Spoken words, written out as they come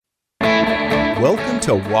Welcome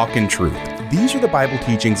to Walk in Truth. These are the Bible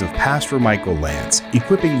teachings of Pastor Michael Lance,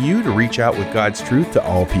 equipping you to reach out with God's truth to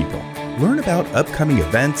all people. Learn about upcoming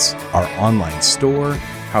events, our online store,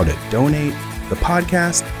 how to donate, the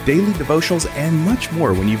podcast, daily devotionals, and much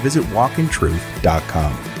more when you visit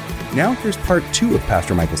walkintruth.com. Now here's part 2 of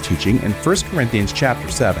Pastor Michael's teaching in 1 Corinthians chapter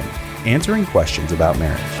 7, answering questions about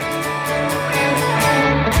marriage.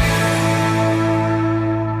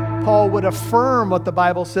 Paul would affirm what the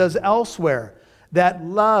Bible says elsewhere, that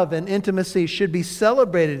love and intimacy should be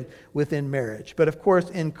celebrated within marriage. But of course,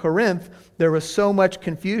 in Corinth, there was so much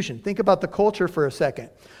confusion. Think about the culture for a second.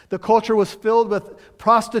 The culture was filled with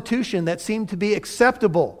prostitution that seemed to be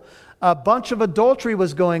acceptable. A bunch of adultery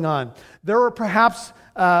was going on. There were perhaps,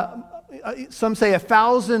 some say,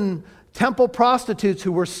 1,000 temple prostitutes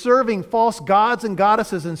who were serving false gods and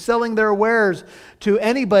goddesses and selling their wares to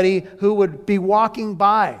anybody who would be walking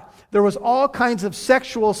by. There was all kinds of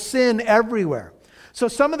sexual sin everywhere. So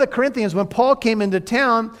some of the Corinthians, when Paul came into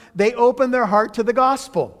town, they opened their heart to the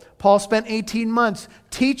gospel. Paul spent 18 months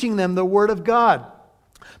teaching them the word of God.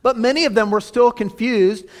 But many of them were still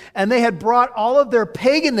confused, and they had brought all of their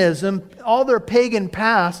paganism, all their pagan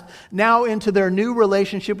past, now into their new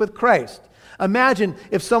relationship with Christ. Imagine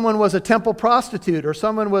if someone was a temple prostitute, or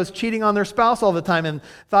someone was cheating on their spouse all the time and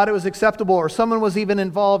thought it was acceptable, or someone was even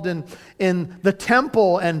involved in the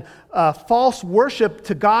temple and false worship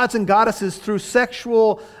to gods and goddesses through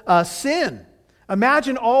sexual sin.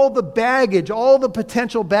 Imagine all the baggage, all the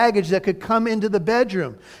potential baggage that could come into the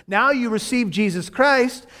bedroom. Now you receive Jesus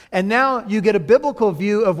Christ, and now you get a biblical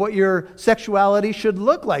view of what your sexuality should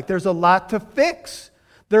look like. There's a lot to fix.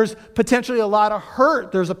 There's potentially a lot of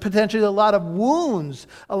hurt. There's potentially a lot of wounds,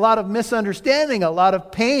 a lot of misunderstanding, a lot of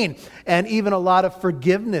pain, and even a lot of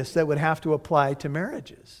forgiveness that would have to apply to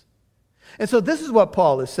marriages. And so this is what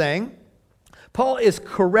Paul is saying. Paul is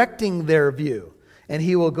correcting their view, and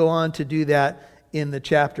he will go on to do that in the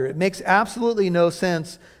chapter. It makes absolutely no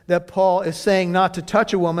sense that Paul is saying not to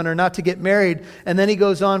touch a woman or not to get married, and then he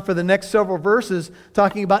goes on for the next several verses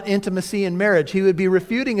talking about intimacy in marriage. He would be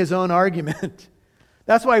refuting his own argument.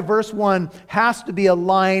 That's why verse 1 has to be a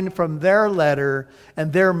line from their letter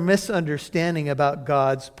and their misunderstanding about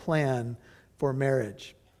God's plan for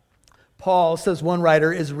marriage. Paul, says one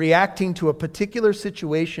writer, is reacting to a particular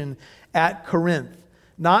situation at Corinth,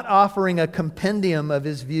 not offering a compendium of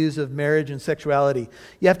his views of marriage and sexuality.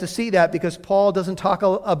 You have to see that because Paul doesn't talk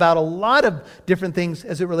about a lot of different things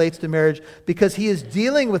as it relates to marriage, because he is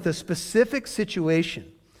dealing with a specific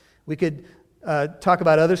situation. We could talk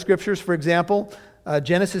about other scriptures, for example.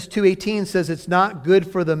 Genesis 2:18 says, "It's not good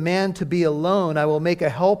for the man to be alone. I will make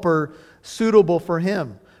a helper suitable for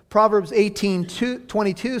him." Proverbs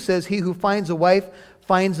 18:22 says, "He who finds a wife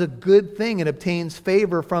finds a good thing and obtains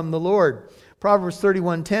favor from the Lord." Proverbs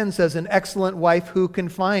 31:10 says, "An excellent wife who can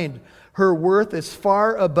find? Her worth is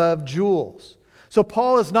far above jewels." So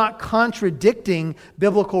Paul is not contradicting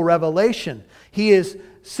biblical revelation. He is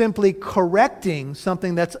simply correcting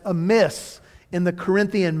something that's amiss in the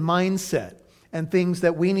Corinthian mindset, and things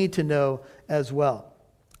that we need to know as well.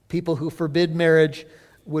 People who forbid marriage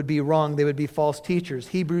would be wrong. They would be false teachers.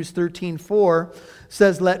 Hebrews 13:4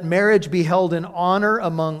 says, "Let marriage be held in honor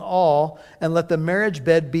among all, and let the marriage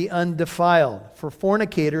bed be undefiled. For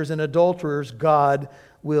fornicators and adulterers God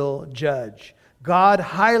will judge." God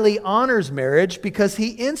highly honors marriage because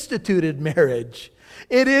he instituted marriage.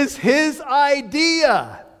 It is his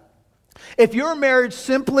idea. If your marriage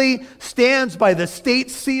simply stands by the state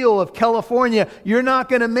seal of California, you're not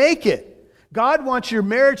going to make it. God wants your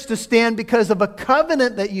marriage to stand because of a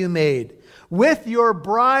covenant that you made with your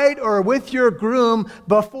bride or with your groom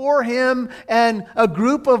before him and a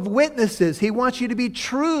group of witnesses. He wants you to be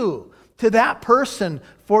true to that person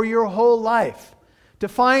for your whole life, to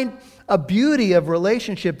find a beauty of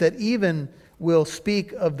relationship that even will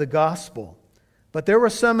speak of the gospel. But there were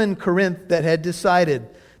some in Corinth that had decided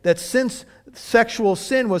that since sexual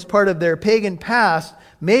sin was part of their pagan past,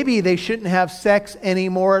 maybe they shouldn't have sex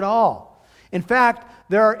anymore at all. In fact,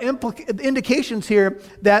 there are indications here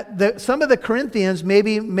that some of the Corinthians,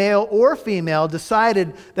 maybe male or female,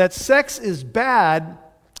 decided that sex is bad.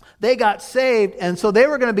 They got saved, and so they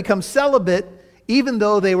were going to become celibate even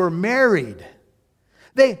though they were married.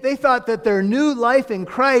 They thought that their new life in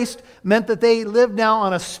Christ meant that they lived now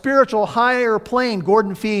on a spiritual higher plane.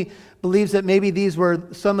 Gordon Fee believes that maybe these were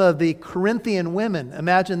some of the Corinthian women.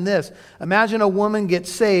 Imagine this. Imagine a woman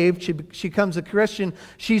gets saved. She becomes a Christian.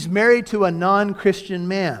 She's married to a non-Christian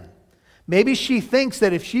man. Maybe she thinks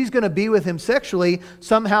that if she's going to be with him sexually,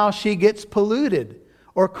 somehow she gets polluted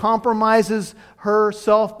or compromises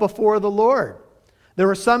herself before the Lord. There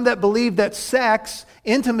were some that believed that sex,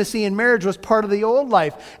 intimacy in marriage was part of the old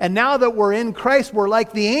life. And now that we're in Christ, we're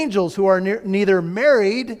like the angels who are neither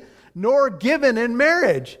married nor given in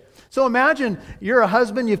marriage. So imagine you're a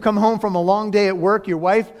husband, you've come home from a long day at work, your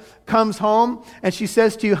wife comes home and she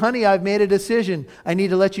says to you, honey, I've made a decision I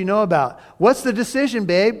need to let you know about. What's the decision,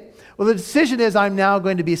 babe? Well, the decision is I'm now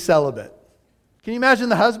going to be celibate. Can you imagine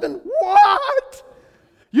the husband? What?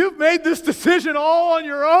 You've made this decision all on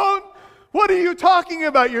your own? What are you talking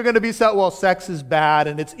about? You're going to be well, sex is bad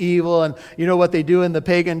and it's evil and you know what they do in the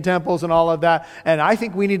pagan temples and all of that. And I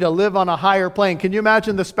think we need to live on a higher plane. Can you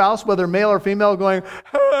imagine the spouse, whether male or female, going,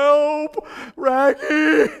 help,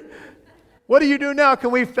 Raggy? What do you do now?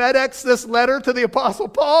 Can we FedEx this letter to the Apostle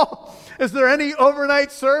Paul? Is there any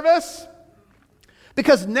overnight service?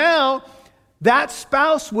 Because now that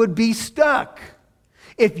spouse would be stuck.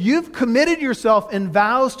 If you've committed yourself in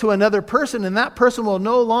vows to another person and that person will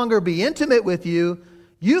no longer be intimate with you,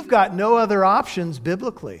 you've got no other options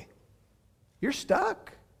biblically. You're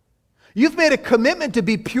stuck. You've made a commitment to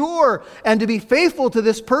be pure and to be faithful to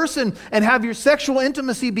this person and have your sexual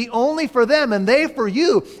intimacy be only for them and they for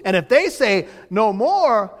you. And if they say no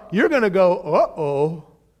more, you're going to go, uh-oh,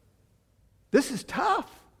 this is tough.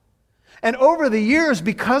 And over the years,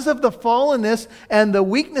 because of the fallenness and the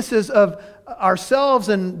weaknesses of ourselves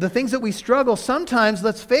and the things that we struggle, sometimes,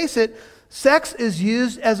 let's face it, sex is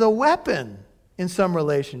used as a weapon in some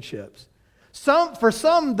relationships. For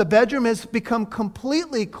some, the bedroom has become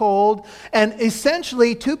completely cold, and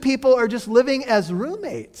essentially two people are just living as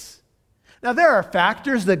roommates. Now, there are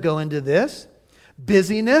factors that go into this.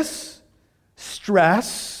 Busyness,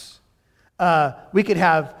 stress. We could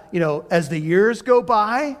have, as the years go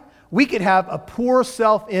by, we could have a poor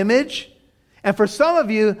self-image. And for some of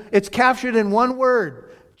you, it's captured in one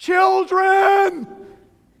word: children.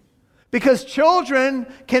 Because children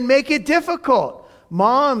can make it difficult.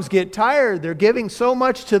 Moms get tired. They're giving so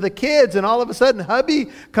much to the kids. And all of a sudden, hubby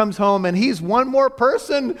comes home and he's one more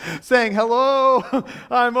person saying, hello,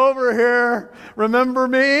 I'm over here. Remember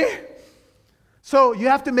me? So you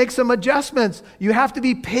have to make some adjustments. You have to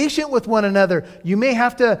be patient with one another. You may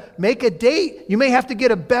have to make a date. You may have to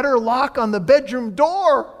get a better lock on the bedroom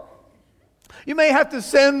door. You may have to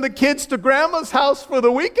send the kids to grandma's house for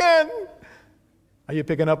the weekend. Are you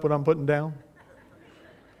picking up what I'm putting down?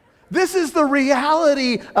 This is the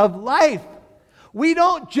reality of life. We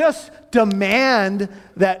don't just demand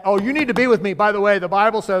that, oh, you need to be with me. By the way, the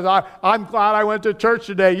Bible says, I'm glad I went to church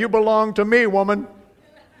today. You belong to me, woman.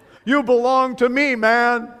 You belong to me,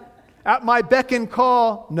 man. At my beck and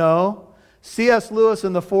call. No. C.S. Lewis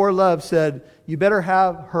in The Four Loves said, you better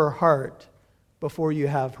have her heart before you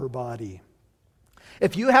have her body.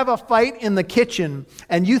 If you have a fight in the kitchen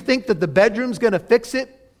and you think that the bedroom's going to fix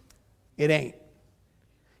it, it ain't.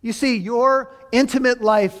 You see, your intimate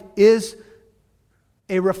life is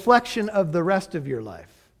a reflection of the rest of your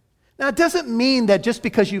life. Now, it doesn't mean that just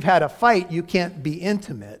because you've had a fight, you can't be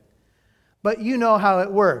intimate. But you know how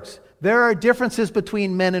it works. There are differences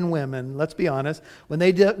between men and women, let's be honest. When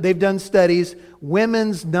they've done studies,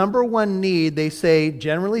 women's number one need, they say,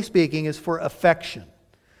 generally speaking, is for affection,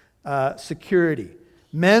 security.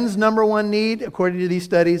 Men's number one need, according to these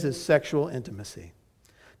studies, is sexual intimacy.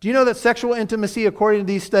 Do you know that sexual intimacy, according to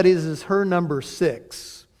these studies, is her number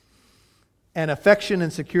 6? And affection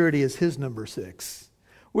and security is his number 6.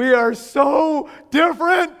 We are so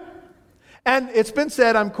different. And it's been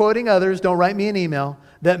said, I'm quoting others, don't write me an email,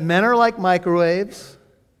 that men are like microwaves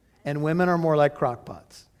and women are more like crock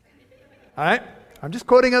pots. All right? I'm just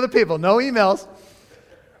quoting other people, no emails.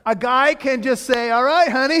 A guy can just say, all right,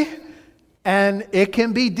 honey, and it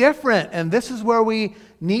can be different. And this is where we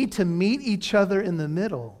need to meet each other in the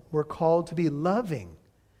middle. We're called to be loving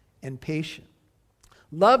and patient.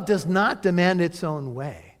 Love does not demand its own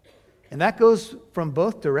way. And that goes from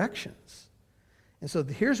both directions. And so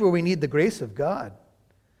here's where we need the grace of God.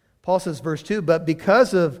 Paul says, verse 2, but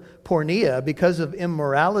because of porneia, because of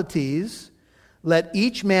immoralities, let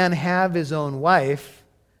each man have his own wife,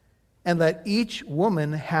 and let each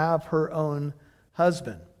woman have her own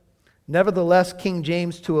husband. Nevertheless, King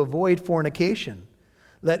James, to avoid fornication,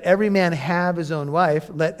 let every man have his own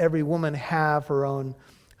wife, let every woman have her own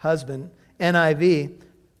husband. NIV,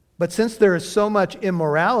 but since there is so much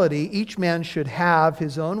immorality, each man should have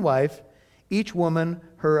his own wife, each woman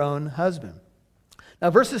her own husband. Now,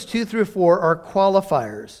 verses 2 through 4 are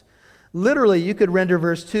qualifiers. Literally, you could render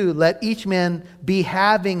verse 2, let each man be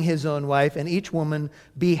having his own wife and each woman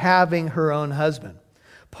be having her own husband.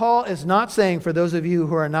 Paul is not saying, for those of you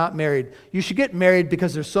who are not married, you should get married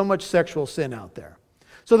because there's so much sexual sin out there.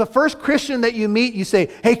 So the first Christian that you meet, you say,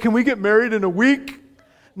 hey, can we get married in a week?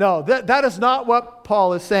 No, that is not what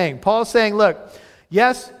Paul is saying. Paul is saying, look,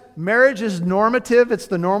 yes, marriage is normative. It's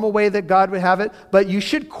the normal way that God would have it. But you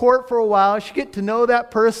should court for a while. You should get to know that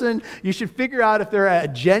person. You should figure out if they're a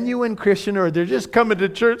genuine Christian or they're just coming to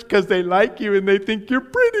church because they like you and they think you're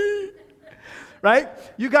pretty. Right?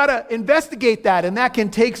 You got to investigate that, and that can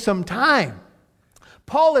take some time.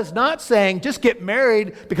 Paul is not saying just get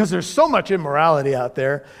married because there's so much immorality out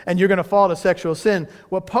there and you're going to fall to sexual sin.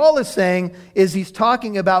 What Paul is saying is he's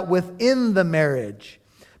talking about within the marriage.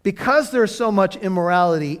 Because there's so much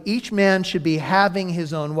immorality, each man should be having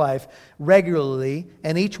his own wife regularly,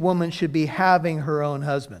 and each woman should be having her own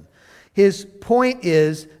husband. His point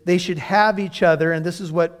is they should have each other, and this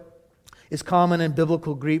is what is common in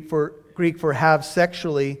biblical Greek for have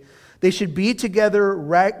sexually. They should be together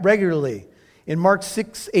regularly. In Mark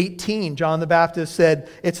 6:18, John the Baptist said,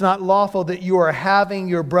 "It's not lawful that you are having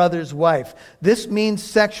your brother's wife." This means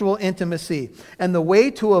sexual intimacy. And the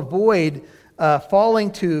way to avoid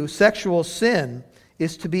falling to sexual sin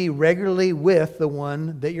is to be regularly with the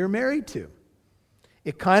one that you're married to.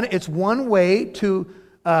 It's one way to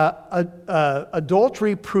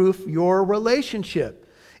adultery-proof your relationship.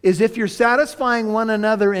 Is if you're satisfying one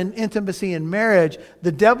another in intimacy in marriage,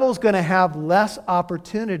 the devil's going to have less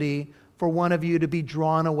opportunity for one of you to be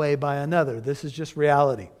drawn away by another. This is just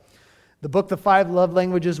reality. The book, The 5 Love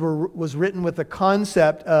Languages, was written with the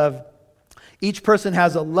concept of each person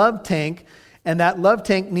has a love tank, and that love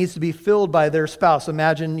tank needs to be filled by their spouse.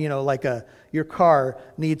 Imagine, your car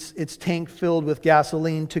needs its tank filled with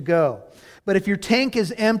gasoline to go. But if your tank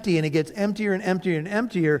is empty and it gets emptier and emptier and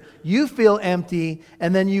emptier, you feel empty,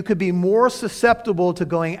 and then you could be more susceptible to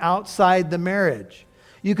going outside the marriage.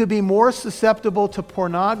 You could be more susceptible to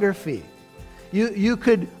pornography. You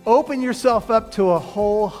could open yourself up to a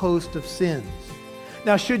whole host of sins.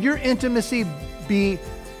 Now, should your intimacy be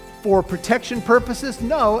for protection purposes?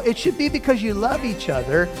 No, it should be because you love each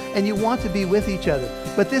other and you want to be with each other.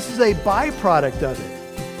 But this is a byproduct of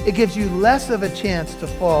it. It gives you less of a chance to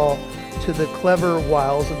fall to the clever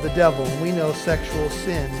wiles of the devil. And we know sexual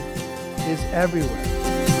sin is everywhere.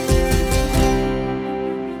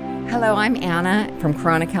 Hello, I'm Anna from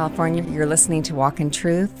Corona, California. You're listening to Walk in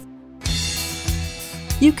Truth.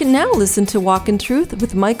 You can now listen to Walk in Truth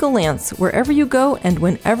with Michael Lance wherever you go and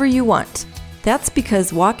whenever you want. That's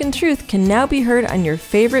because Walk in Truth can now be heard on your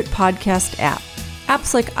favorite podcast app.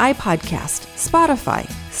 Apps like iPodcast, Spotify,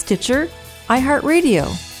 Stitcher,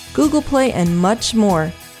 iHeartRadio, Google Play, and much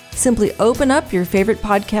more. Simply open up your favorite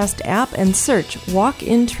podcast app and search Walk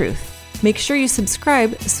in Truth. Make sure you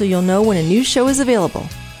subscribe so you'll know when a new show is available.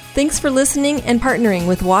 Thanks for listening and partnering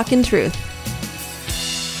with Walk in Truth.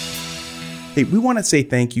 Hey, we want to say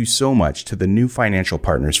thank you so much to the new financial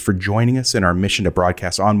partners for joining us in our mission to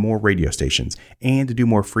broadcast on more radio stations and to do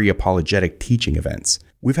more free apologetic teaching events.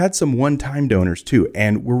 We've had some one-time donors too,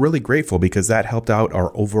 and we're really grateful because that helped out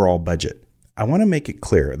our overall budget. I want to make it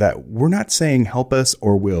clear that we're not saying help us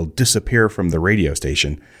or we'll disappear from the radio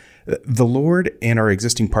station. The Lord and our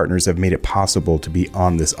existing partners have made it possible to be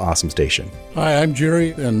on this awesome station. Hi, I'm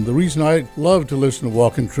Jerry, and the reason I love to listen to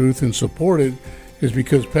Walk in Truth and support it is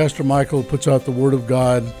because Pastor Michael puts out the Word of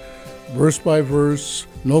God, verse by verse,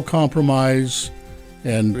 no compromise,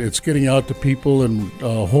 and it's getting out to people, and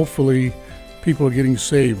hopefully people are getting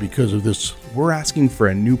saved because of this. We're asking for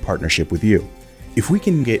a new partnership with you. If we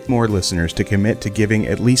can get more listeners to commit to giving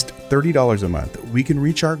at least $30 a month, we can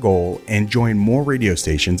reach our goal and join more radio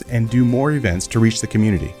stations and do more events to reach the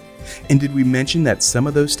community. And did we mention that some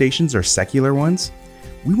of those stations are secular ones?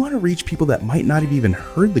 We want to reach people that might not have even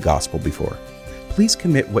heard the gospel before. Please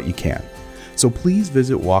commit what you can. So please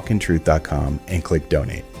visit walkintruth.com and click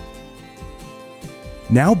donate.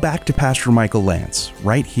 Now back to Pastor Michael Lance,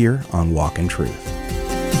 right here on Walk in Truth.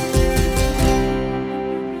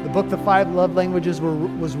 The book, The 5 Love Languages,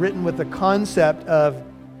 was written with the concept of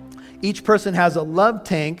each person has a love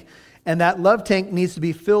tank, and that love tank needs to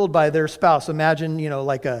be filled by their spouse. Imagine,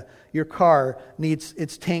 your car needs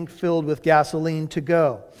its tank filled with gasoline to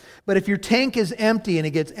go. But if your tank is empty and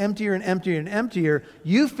it gets emptier and emptier and emptier,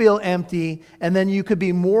 you feel empty, and then you could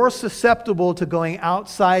be more susceptible to going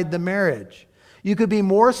outside the marriage. You could be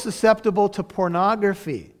more susceptible to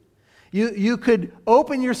pornography. You could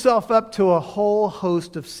open yourself up to a whole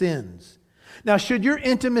host of sins. Now, should your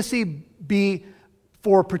intimacy be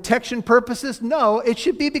for protection purposes? No, it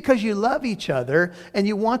should be because you love each other and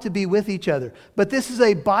you want to be with each other. But this is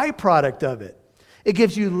a byproduct of it. It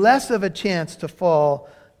gives you less of a chance to fall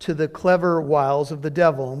to the clever wiles of the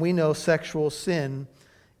devil. And we know sexual sin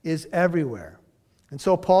is everywhere. And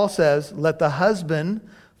so Paul says, let the husband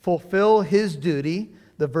fulfill his duty.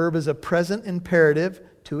 The verb is a present imperative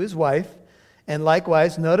to his wife. And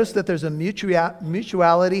likewise, notice that there's a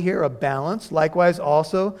mutuality here, a balance. Likewise,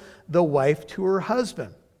 also the wife to her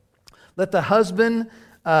husband. Let the husband,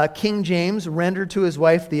 King James, render to his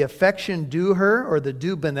wife the affection due her, or the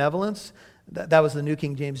due benevolence. That was the New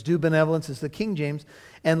King James. Due benevolence is the King James.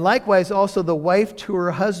 And likewise, also the wife to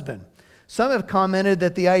her husband. Some have commented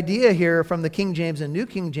that the idea here from the King James and New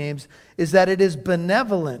King James is that it is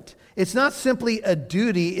benevolent. It's not simply a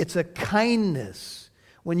duty, it's a kindness.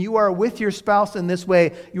 When you are with your spouse in this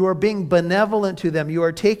way, you are being benevolent to them. You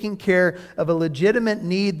are taking care of a legitimate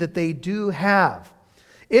need that they do have.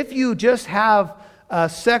 If you just have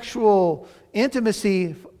sexual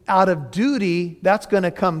intimacy out of duty, that's going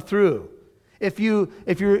to come through. If you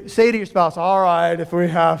say to your spouse, all right, if we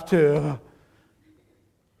have to,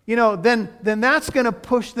 then that's going to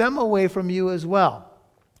push them away from you as well.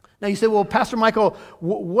 Now you say, well, Pastor Michael,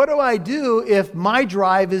 what do I do if my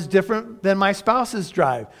drive is different than my spouse's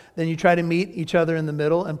drive? Then you try to meet each other in the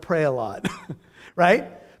middle and pray a lot,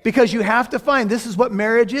 right? Because you have to find, this is what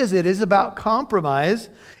marriage is. It is about compromise.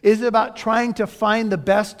 It is about trying to find the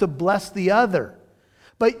best to bless the other.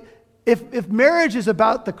 But if marriage is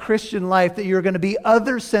about the Christian life, that you're going to be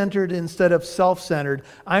other-centered instead of self-centered,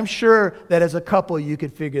 I'm sure that as a couple you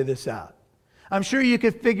could figure this out. I'm sure you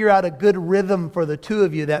could figure out a good rhythm for the two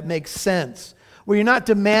of you that makes sense, where you're not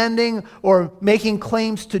demanding or making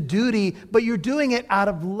claims to duty, but you're doing it out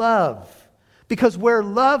of love. Because where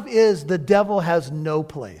love is, the devil has no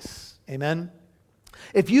place. Amen?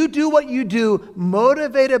 If you do what you do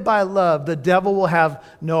motivated by love, the devil will have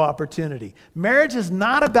no opportunity. Marriage is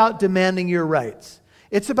not about demanding your rights.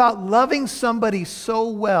 It's about loving somebody so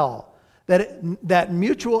well that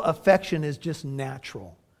mutual affection is just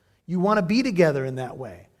natural. You want to be together in that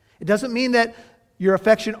way. It doesn't mean that your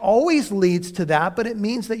affection always leads to that, but it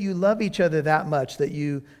means that you love each other that much, that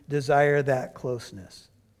you desire that closeness.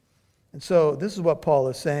 And so this is what Paul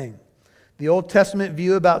is saying. The Old Testament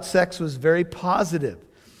view about sex was very positive.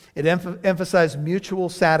 It emphasized mutual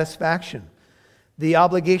satisfaction. The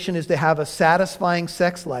obligation is to have a satisfying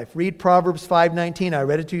sex life. Read Proverbs 5:19. I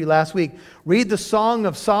read it to you last week. Read the Song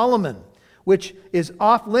of Solomon, which is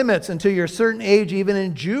off limits until you're a certain age, even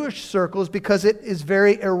in Jewish circles, because it is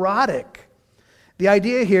very erotic. The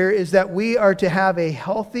idea here is that we are to have a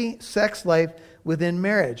healthy sex life within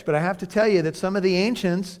marriage. But I have to tell you that some of the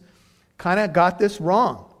ancients kind of got this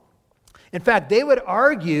wrong. In fact, they would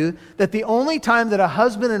argue that the only time that a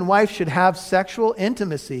husband and wife should have sexual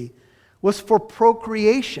intimacy was for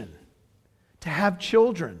procreation, to have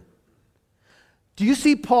children. Do you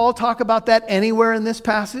see Paul talk about that anywhere in this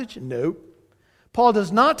passage? Nope. Paul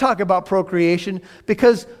does not talk about procreation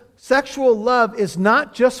because sexual love is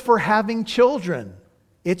not just for having children.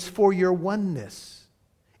 It's for your oneness.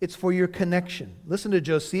 It's for your connection. Listen to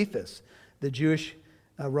Josephus, the Jewish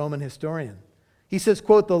Roman historian. He says,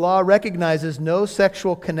 quote, "The law recognizes no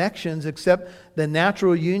sexual connections except the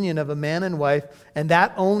natural union of a man and wife, and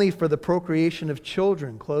that only for the procreation of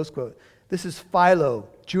children," close quote. This is Philo,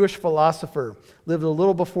 Jewish philosopher, lived a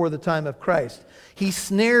little before the time of Christ. He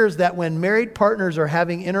snares that when married partners are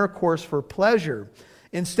having intercourse for pleasure,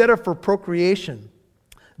 instead of for procreation,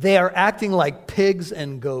 they are acting like pigs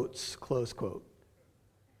and goats, close quote.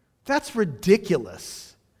 That's ridiculous.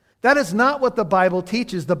 That is not what the Bible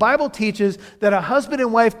teaches. The Bible teaches that a husband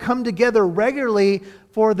and wife come together regularly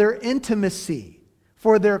for their intimacy,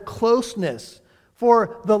 for their closeness,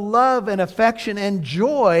 for the love and affection and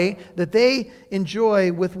joy that they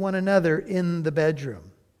enjoy with one another in the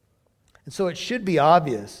bedroom. And so it should be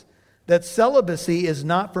obvious that celibacy is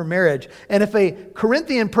not for marriage. And if a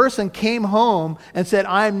Corinthian person came home and said,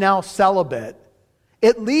 "I'm now celibate,"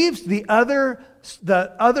 it leaves the other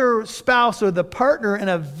spouse or the partner in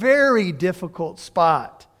a very difficult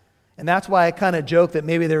spot. And that's why I kind of joke that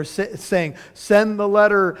maybe they're saying, "Send the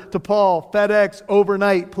letter to Paul, FedEx,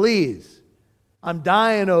 overnight, please. I'm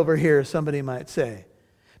dying over here," somebody might say.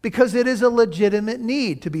 Because it is a legitimate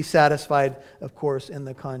need to be satisfied, of course, in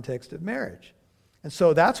the context of marriage. And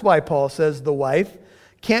so that's why Paul says the wife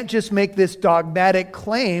can't just make this dogmatic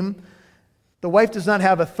claim. The wife does not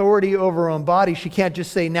have authority over her own body. She can't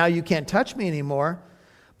just say, "Now you can't touch me anymore."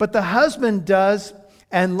 But the husband does,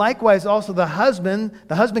 and likewise also the husband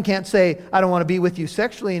can't say, "I don't want to be with you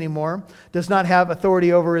sexually anymore," does not have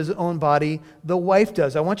authority over his own body. The wife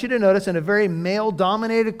does. I want you to notice in a very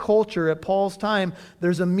male-dominated culture at Paul's time,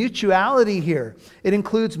 there's a mutuality here. It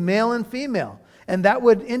includes male and female. And that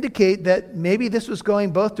would indicate that maybe this was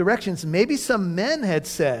going both directions. Maybe some men had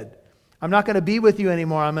said, "I'm not going to be with you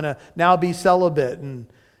anymore. I'm going to now be celibate," and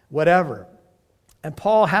whatever. And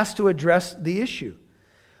Paul has to address the issue.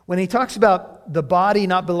 When he talks about the body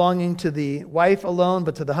not belonging to the wife alone,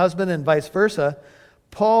 but to the husband and vice versa,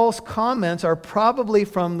 Paul's comments are probably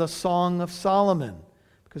from the Song of Solomon.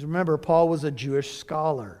 Because remember, Paul was a Jewish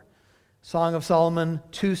scholar. Song of Solomon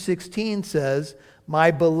 2:16 says,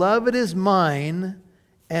 "My beloved is mine,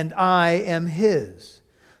 and I am his."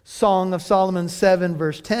 Song of Solomon 7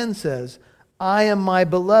 verse 10 says, "I am my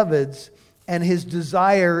beloved's, and his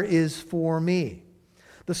desire is for me."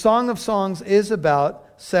 The Song of Songs is about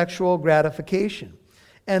sexual gratification.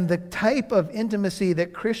 And the type of intimacy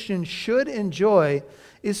that Christians should enjoy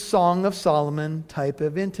is Song of Solomon type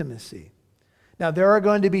of intimacy. Now, there are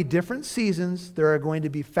going to be different seasons. There are going to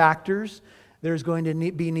be factors. There's going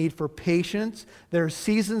to be need for patience. There's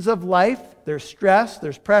seasons of life. There's stress.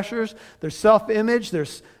 There's pressures. There's self-image.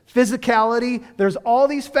 There's physicality. There's all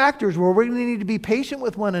these factors where we're going to need to be patient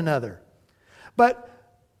with one another. But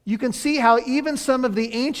you can see how even some of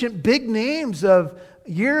the ancient big names of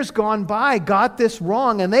years gone by got this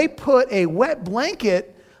wrong, and they put a wet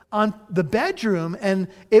blanket on the bedroom, and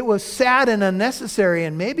it was sad and unnecessary,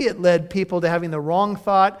 and maybe it led people to having the wrong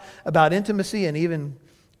thought about intimacy and even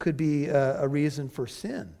could be a reason for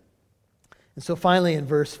sin. And so finally in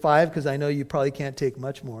verse 5, because I know you probably can't take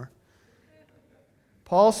much more,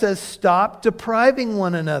 Paul says, "Stop depriving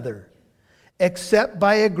one another, except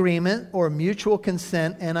by agreement or mutual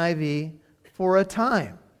consent," NIV, "for a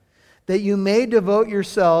time, that you may devote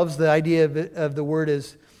yourselves," the idea of the word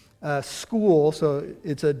is school, so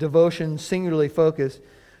it's a devotion singularly focused,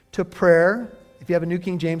 "to prayer," if you have a New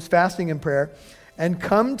King James, fasting and prayer, "and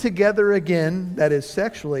come together again," that is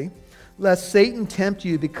sexually, "lest Satan tempt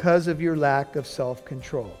you because of your lack of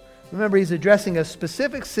self-control." Remember, he's addressing a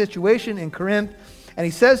specific situation in Corinth, and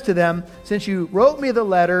he says to them, "Since you wrote me the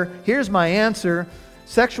letter, here's my answer.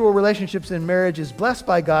 Sexual relationships in marriage is blessed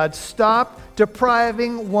by God. Stop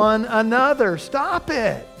depriving one another. Stop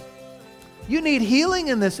it. You need healing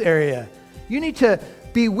in this area. You need to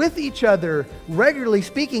be with each other, regularly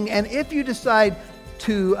speaking. And if you decide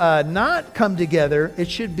to not come together, it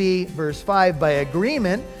should be, verse 5, by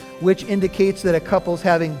agreement, which indicates that a couple's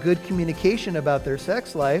having good communication about their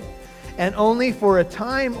sex life, and only for a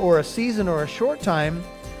time or a season or a short time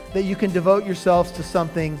that you can devote yourselves to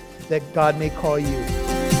something that God may call you.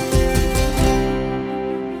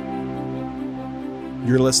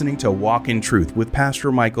 You're listening to Walk in Truth with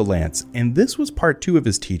Pastor Michael Lance, and this was part 2 of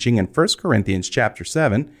his teaching in 1 Corinthians chapter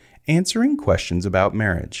 7, answering questions about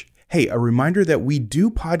marriage. Hey, a reminder that we do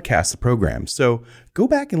podcast the program, so go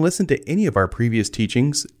back and listen to any of our previous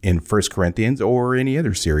teachings in 1 Corinthians or any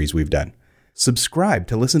other series we've done. Subscribe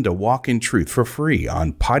to listen to Walk in Truth for free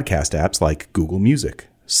on podcast apps like Google Music,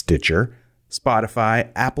 Stitcher, Spotify,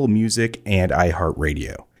 Apple Music, and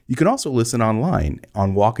iHeartRadio. You can also listen online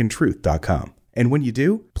on walkintruth.com. And when you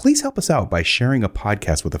do, please help us out by sharing a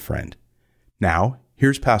podcast with a friend. Now,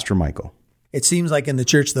 here's Pastor Michael. It seems like in the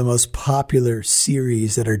church, the most popular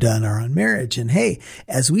series that are done are on marriage. And hey,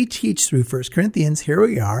 as we teach through 1 Corinthians, here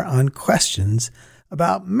we are on questions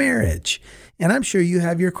about marriage. And I'm sure you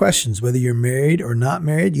have your questions, whether you're married or not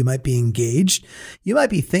married. You might be engaged. You might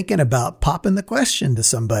be thinking about popping the question to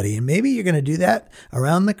somebody. And maybe you're going to do that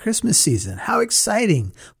around the Christmas season. How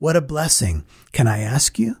exciting. What a blessing. Can I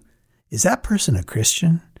ask you, is that person a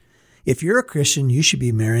Christian? If you're a Christian, you should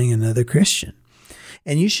be marrying another Christian.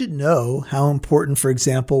 And you should know how important, for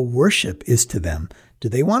example, worship is to them. Do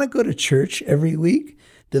they want to go to church every week?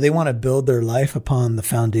 Do they want to build their life upon the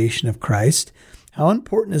foundation of Christ? How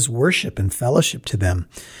important is worship and fellowship to them?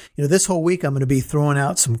 You know, this whole week, I'm going to be throwing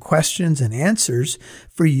out some questions and answers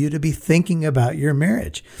for you to be thinking about your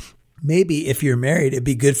marriage. Maybe if you're married, it'd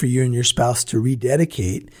be good for you and your spouse to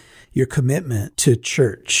rededicate your commitment to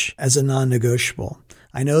church as a non-negotiable.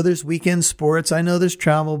 I know there's weekend sports. I know there's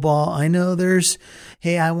travel ball. I know there's,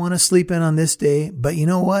 hey, I want to sleep in on this day. But you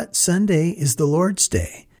know what? Sunday is the Lord's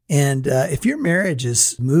day. And if your marriage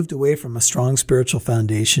is moved away from a strong spiritual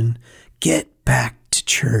foundation, get back to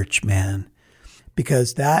church, man.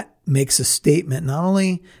 Because that makes a statement not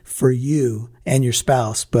only for you and your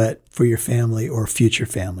spouse, but for your family or future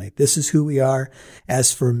family. This is who we are.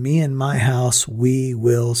 As for me and my house, we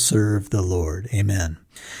will serve the Lord. Amen.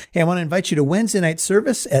 Hey, I want to invite you to Wednesday night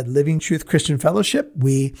service at Living Truth Christian Fellowship.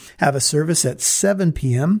 We have a service at 7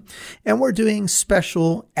 p.m., and we're doing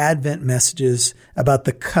special Advent messages about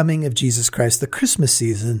the coming of Jesus Christ, the Christmas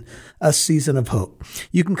season, a season of hope.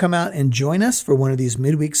 You can come out and join us for one of these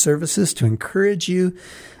midweek services to encourage you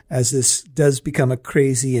as this does become a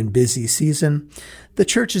crazy and busy season. The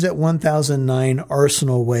church is at 1009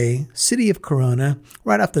 Arsenal Way, City of Corona,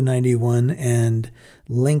 right off the 91 and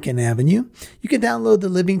Lincoln Avenue. You can download the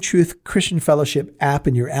Living Truth Christian Fellowship app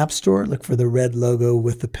in your app store. Look for the red logo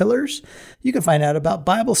with the pillars. You can find out about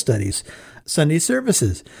Bible studies, Sunday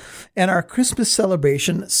services, and our Christmas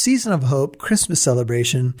celebration, Season of Hope Christmas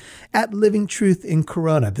celebration at Living Truth in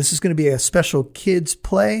Corona. This is going to be a special kids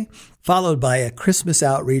play, followed by a Christmas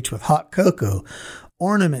outreach with hot cocoa,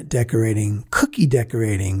 ornament decorating, cookie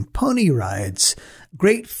decorating, pony rides,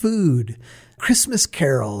 great food, Christmas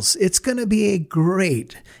carols. It's going to be a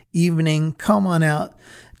great evening. Come on out,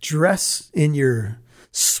 dress in your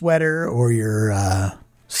sweater or your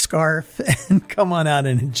scarf, and come on out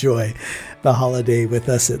and enjoy the holiday with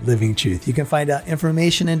us at Living Truth. You can find out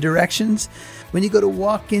information and directions when you go to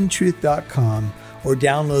walkintruth.com or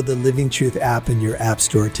download the Living Truth app in your app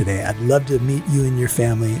store today. I'd love to meet you and your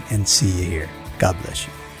family and see you here. God bless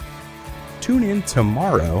you. Tune in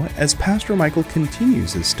tomorrow as Pastor Michael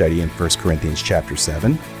continues his study in 1 Corinthians chapter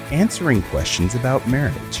 7, answering questions about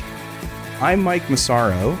marriage. I'm Mike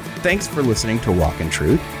Massaro. Thanks for listening to Walk in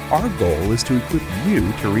Truth. Our goal is to equip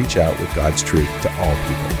you to reach out with God's truth to all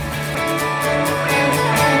people.